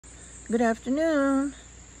Good afternoon.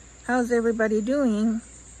 How's everybody doing?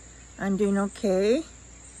 I'm doing okay.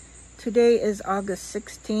 Today is August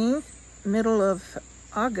 16th, middle of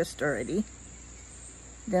August already.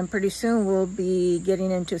 Then pretty soon we'll be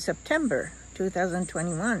getting into September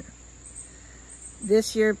 2021.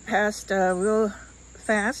 This year passed real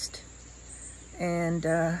fast, and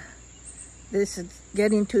this is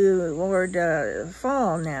getting toward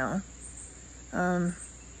fall now.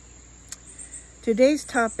 Today's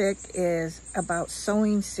topic is about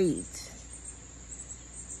sowing seeds.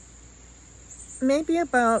 Maybe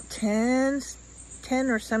about 10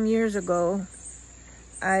 or some years ago,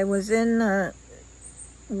 I was in a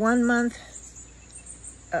 1-month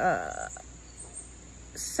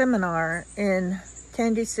seminar in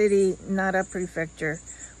Tendy City, Nara Prefecture,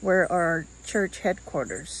 where our church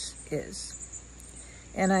headquarters is.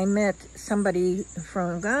 And I met somebody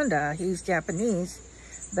from Uganda. He's Japanese,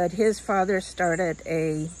 but his father started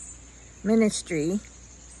a ministry,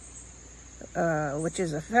 which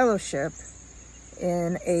is a fellowship,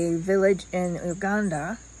 in a village in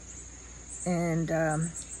Uganda. And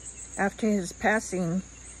after his passing,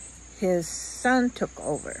 his son took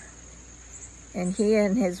over. And he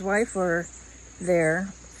and his wife were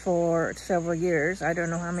there for several years. I don't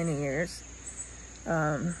know how many years,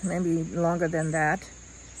 maybe longer than that.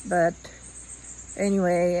 But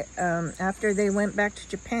anyway, after they went back to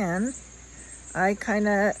Japan, I kind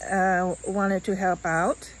of wanted to help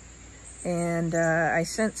out, and I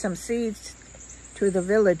sent some seeds to the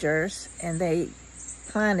villagers, and they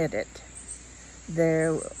planted it.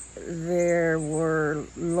 There were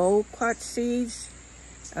loquat seeds,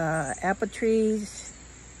 apple trees,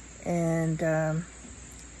 and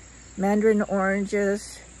mandarin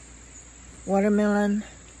oranges, watermelon.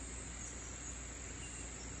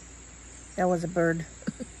 That was a bird.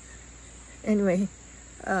 Anyway,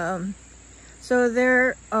 so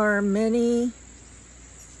there are many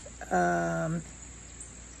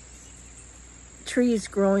trees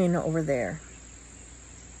growing over there.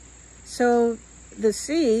 So the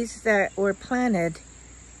seeds that were planted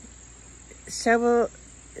several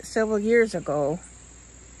years ago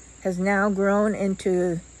has now grown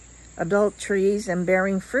into adult trees and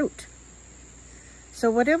bearing fruit. So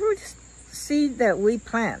whatever seed that we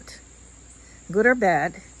plant, good or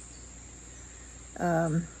bad,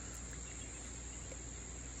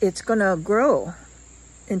 it's going to grow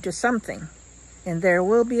into something, and there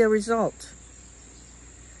will be a result.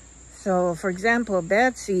 So, for example, a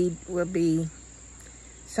bad seed will be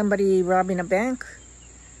somebody robbing a bank,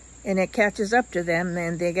 and it catches up to them,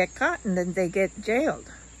 and they get caught, and then they get jailed.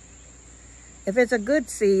 If it's a good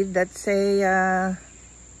seed, let's say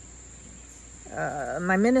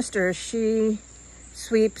my minister, she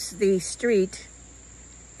sweeps the street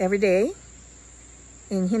every day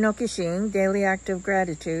in Hinokishin, Daily Act of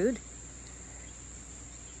Gratitude.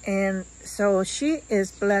 And so she is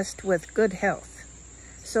blessed with good health.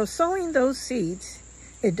 So sowing those seeds,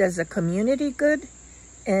 it does the community good,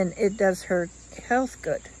 and it does her health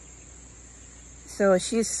good. So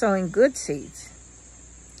she's sowing good seeds.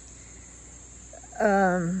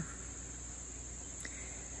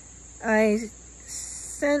 I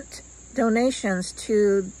sent donations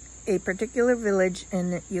to a particular village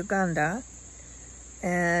in Uganda,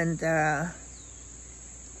 and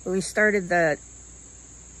we started the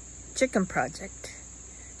chicken project.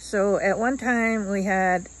 So at one time we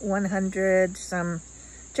had 100 some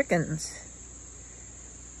chickens,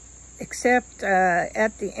 except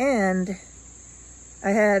at the end I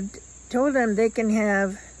had told them they can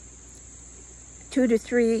have 2 to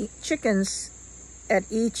 3 chickens at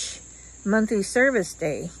each monthly service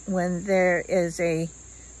day when there is a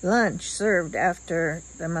lunch served after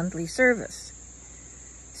the monthly service.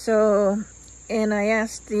 So, and I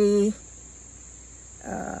asked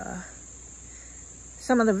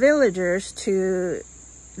some of the villagers to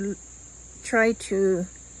try to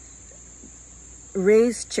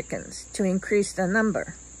raise chickens to increase the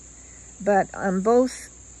number. But on both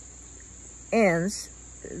ends,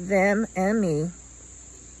 them and me,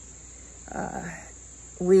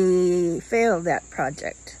 we failed that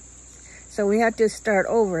project. So we had to start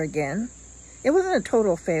over again. It wasn't a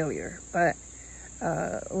total failure, but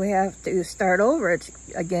we have to start over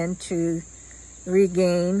again to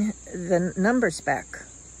regain the numbers back.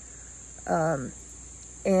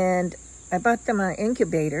 And I bought them an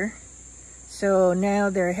incubator, so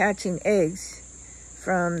now they're hatching eggs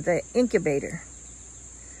from the incubator.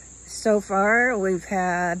 So far we've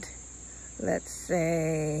had, let's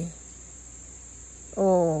say,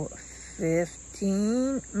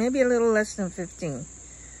 15, maybe a little less than 15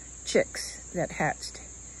 chicks that hatched.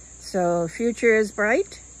 So future is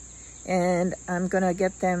bright, and I'm gonna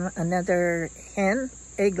get them another hen,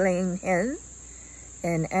 egg-laying hen,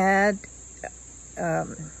 and add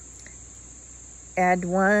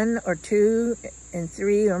 1 or 2 and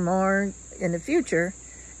 3 or more in the future,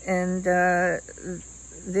 and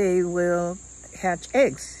they will hatch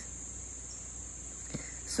eggs.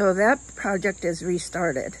 So that project is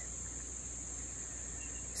restarted.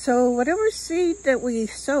 So whatever seed that we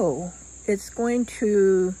sow, it's going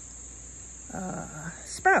to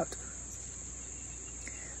sprout.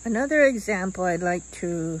 Another example I'd like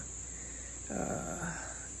to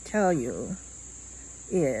tell you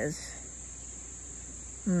is,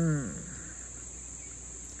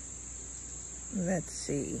 let's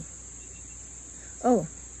see. Oh,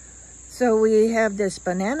 so we have this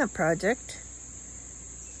banana project.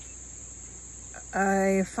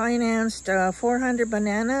 I financed 400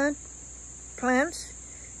 banana plants,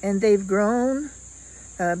 and they've grown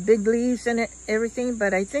big leaves and everything,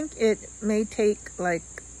 but I think it may take like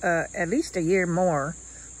at least a year more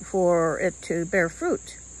for it to bear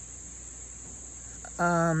fruit.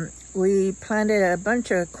 We planted a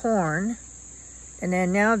bunch of corn, and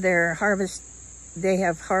then now they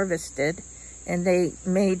have harvested, and they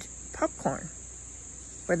made popcorn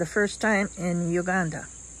for the first time in Uganda.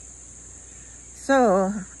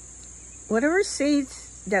 So whatever seeds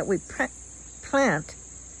that we plant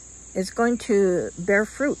is going to bear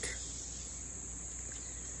fruit.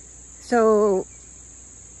 So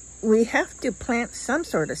we have to plant some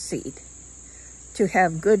sort of seed to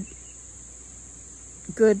have good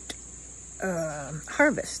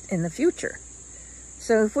harvest in the future.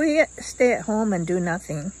 So if we stay at home and do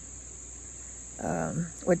nothing,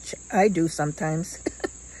 which I do sometimes,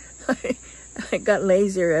 I got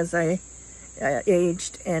lazier as I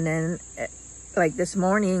aged, and then like this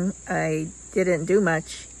morning I didn't do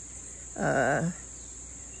much, and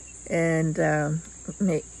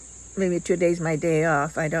maybe today's my day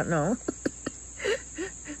off, I don't know.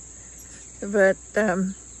 But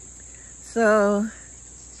so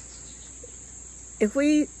if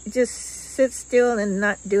we just sit still and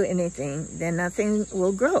not do anything, then nothing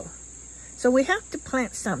will grow. So we have to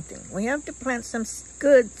plant something. We have to plant some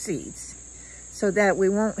good seeds so that we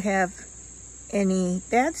won't have any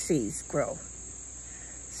bad seeds grow.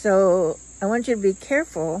 So I want you to be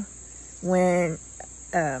careful when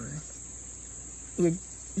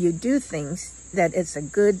you do things, that it's a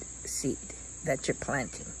good seed that you're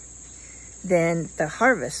planting. Then the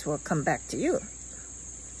harvest will come back to you.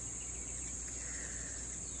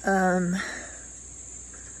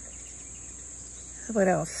 What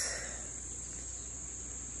else?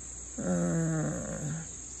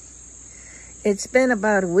 It's been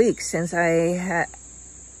about a week since I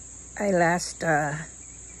last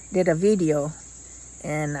did a video,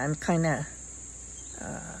 and I'm kind of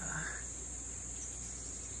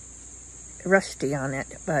rusty on it,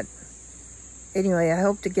 but anyway, I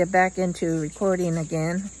hope to get back into recording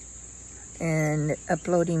again and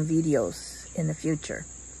uploading videos in the future.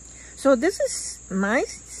 So this is my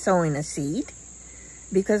sowing a seed,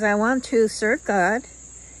 because I want to serve God,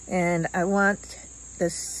 and I want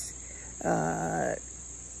this the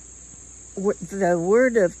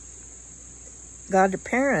word of God the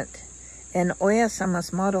Parent and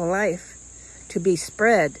Oya-sama's model life to be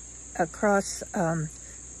spread across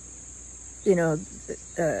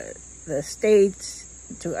the states,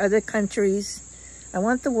 to other countries. I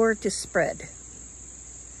want the word to spread,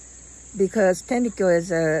 because Tendikyo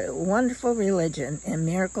is a wonderful religion, and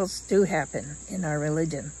miracles do happen in our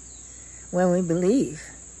religion when we believe.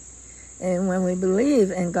 And when we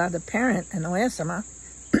believe in God the Parent and Oya-sama,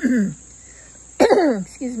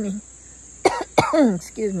 excuse me,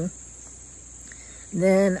 excuse me,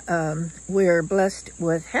 then we're blessed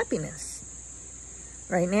with happiness.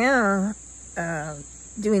 Right now,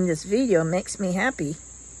 doing this video makes me happy.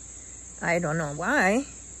 I don't know why.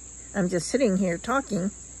 I'm just sitting here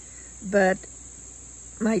talking, but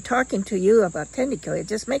my talking to you about Tendikyo, it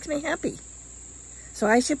just makes me happy. So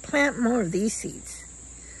I should plant more of these seeds.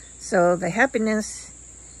 So the happiness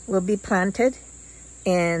will be planted,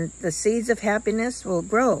 and the seeds of happiness will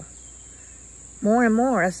grow more and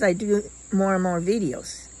more as I do more and more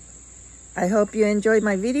videos. I hope you enjoyed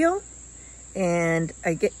my video, and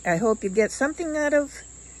I hope you get something out of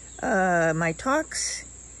my talks,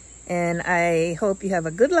 and I hope you have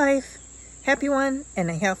a good life, happy one,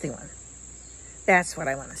 and a healthy one. That's what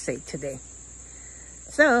I want to say today.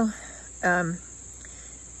 So,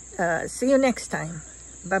 see you next time.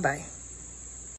 Bye-bye.